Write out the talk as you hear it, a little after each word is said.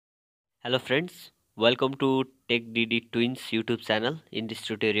Hello friends, welcome to TechDD Twins YouTube channel. In this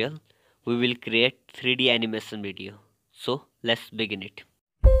tutorial, we will create 3D animation video. So let's begin it.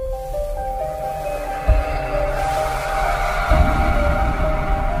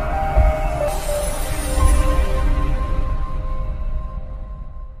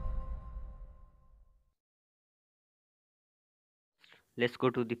 Let's go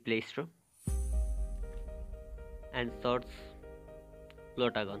to the Play Store and search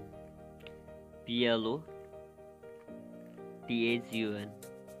Plotagon. Plotagon.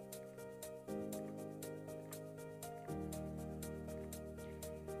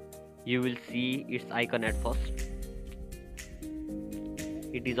 You will see its icon at first.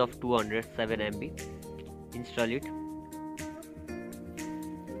 It is of 207 MB. Install it.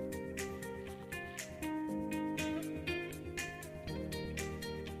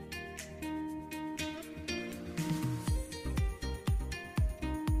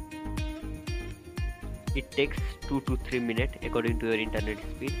 It takes 2 to 3 minutes according to your internet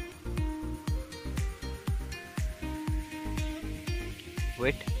speed.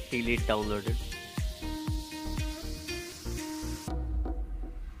 Wait till it downloaded.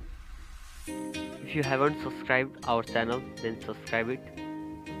 If you haven't subscribed our channel, then subscribe it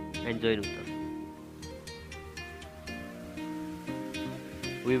and join with us.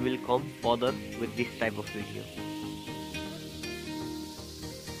 We will come further with this type of video.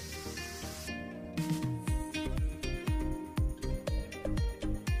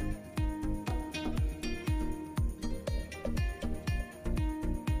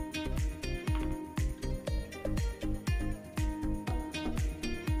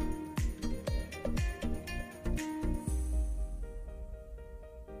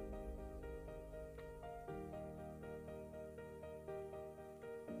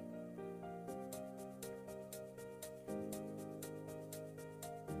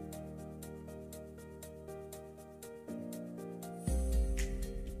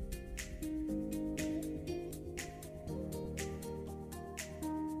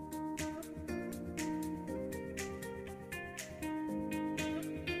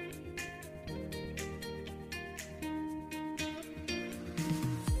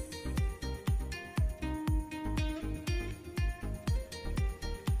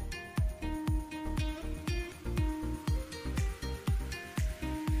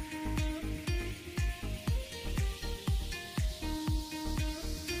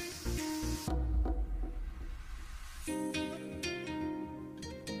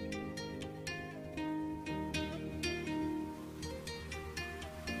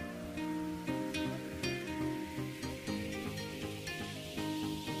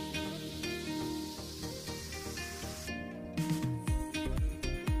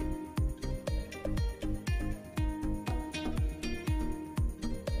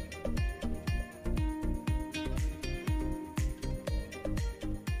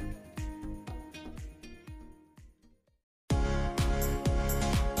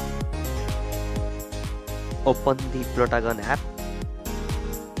 Open the Plotagon app.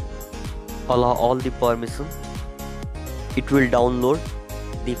 Allow all the permission. It will download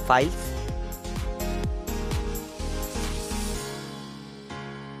the files.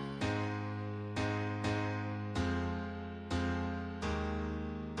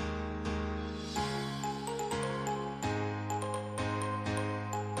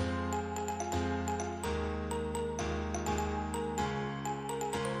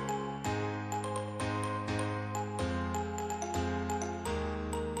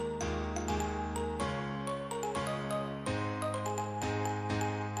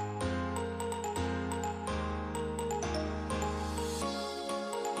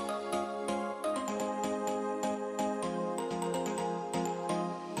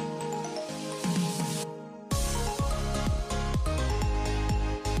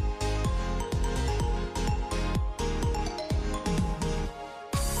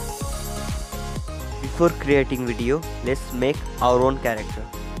 Before creating video, let's make our own character.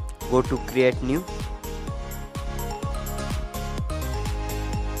 Go to create new.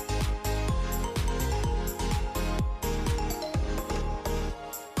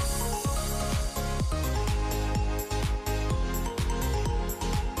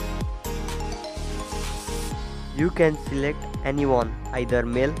 You can select anyone, either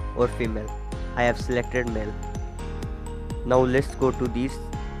male or female. I have selected male. Now let's go to this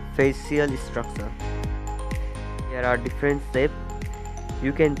facial structure. There are different shapes.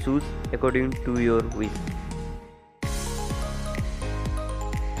 You can choose according to your wish.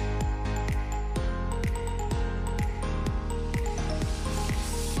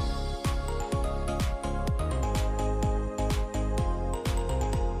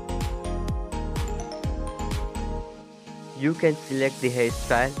 You can select the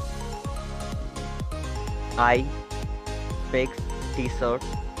hairstyle, eye, specs, t-shirt,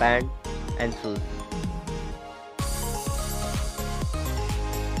 pant and shoes.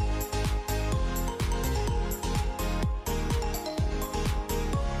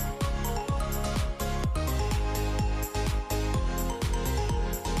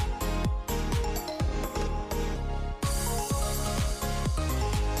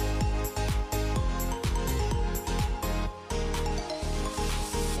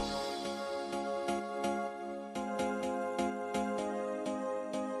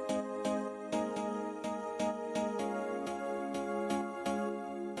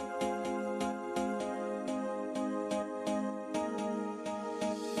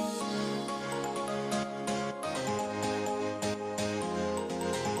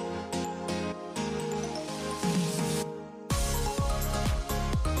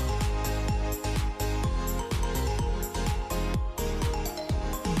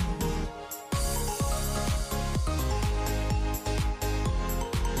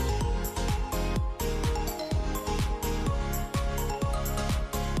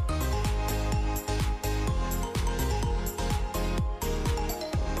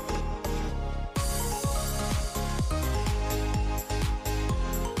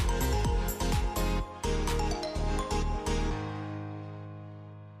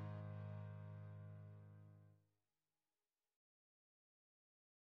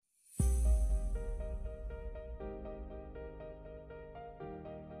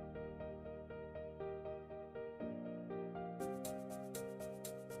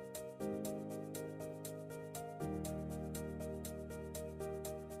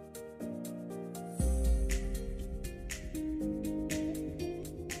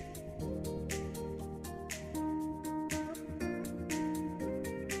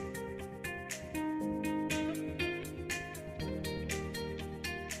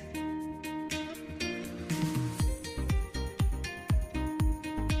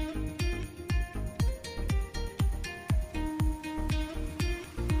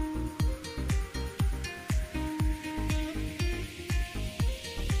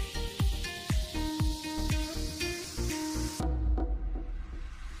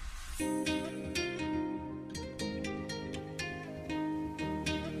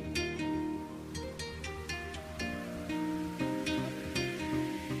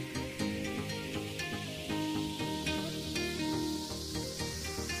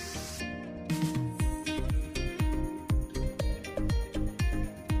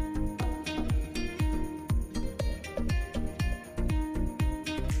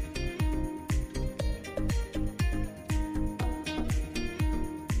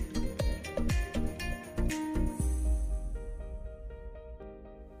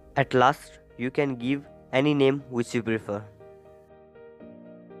 At last, you can give any name which you prefer.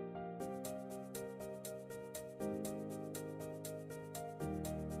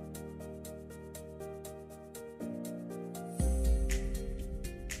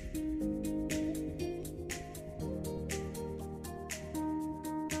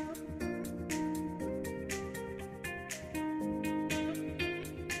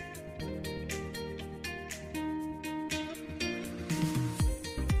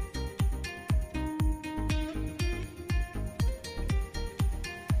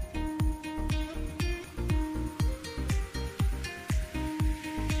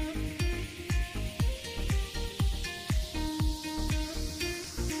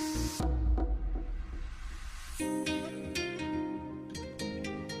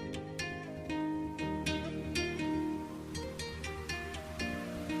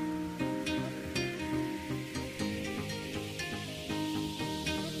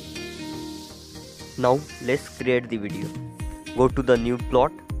 Now let's create the video. Go to the new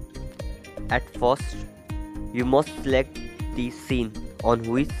plot. At first, you must select the scene on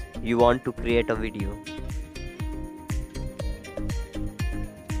which you want to create a video.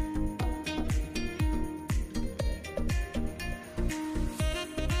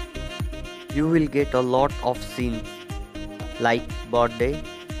 You will get a lot of scenes like birthday,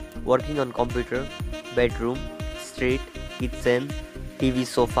 working on computer, bedroom, street, kitchen, TV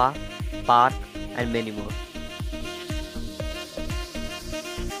sofa, park and many more.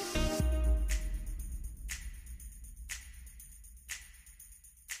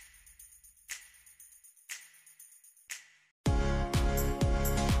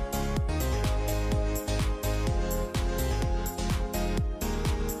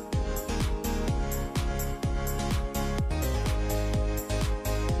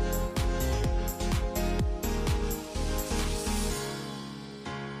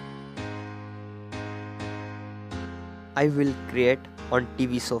 I will create on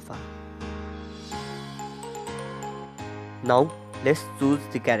TV sofa. Now let's choose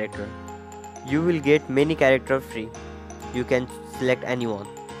the character. You will get many characters free. You can select anyone.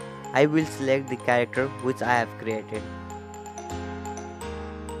 I will select the character which I have created.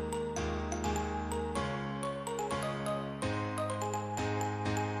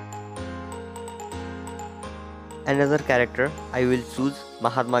 Another character, I will choose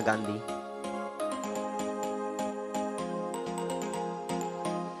Mahatma Gandhi.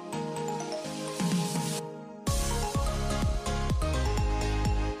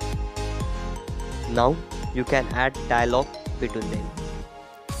 Now you can add dialogue between them.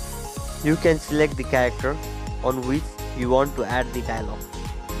 You can select the character on which you want to add the dialogue.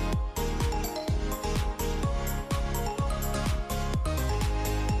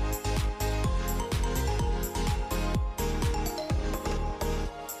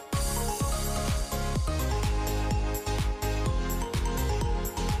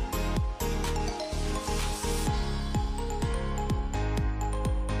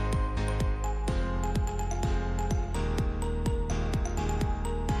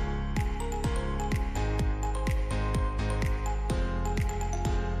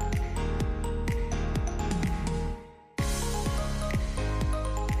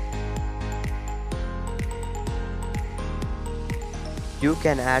 You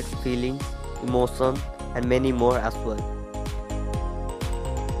can add feelings, emotion and many more as well.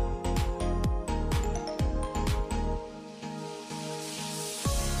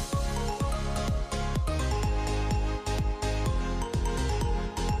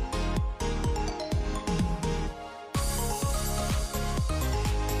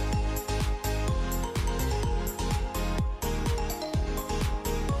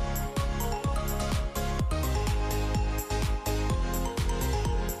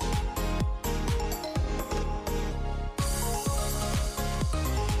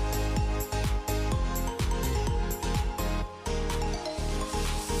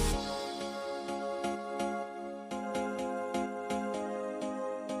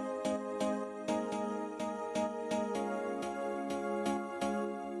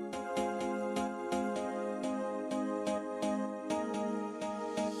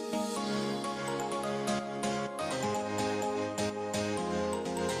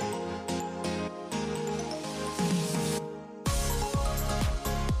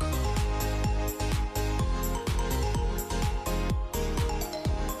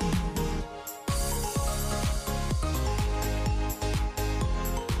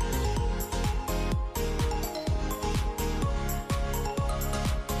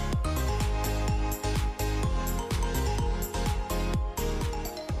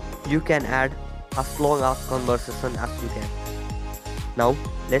 You can add as long as conversation as you can. Now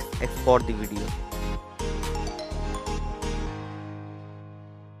let's export the video.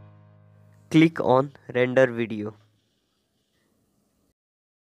 Click on render video.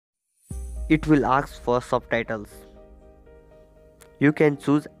 It will ask for subtitles. You can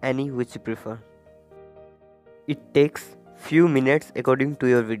choose any which you prefer. It takes few minutes according to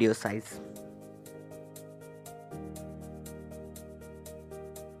your video size.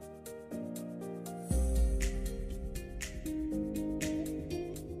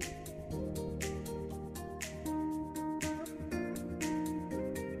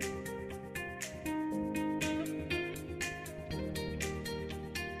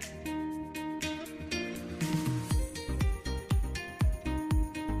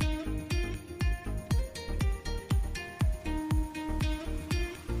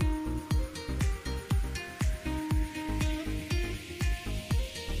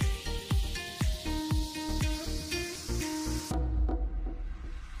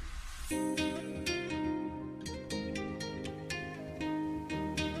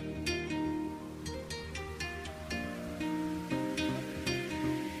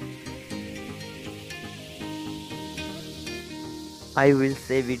 I will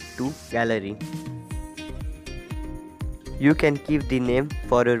save it to gallery. You can keep the name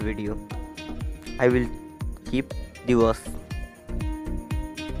for your video. I will keep Divorce.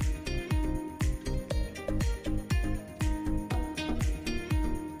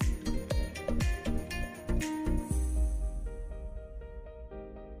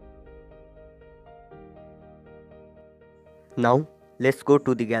 Now let's go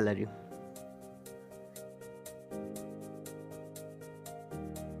to the gallery.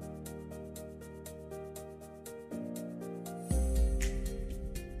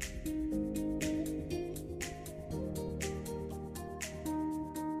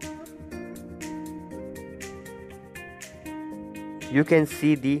 You can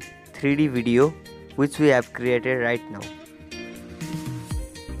see the 3D video which we have created right now.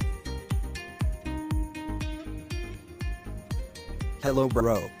 Hello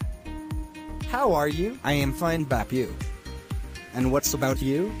bro. How are you? I am fine Bapu. And what's about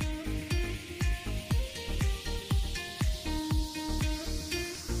you?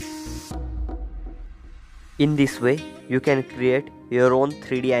 In this way, you can create your own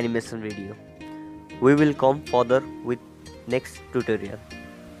 3D animation video. We will come further with next tutorial.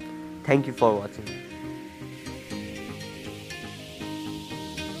 Thank you for watching.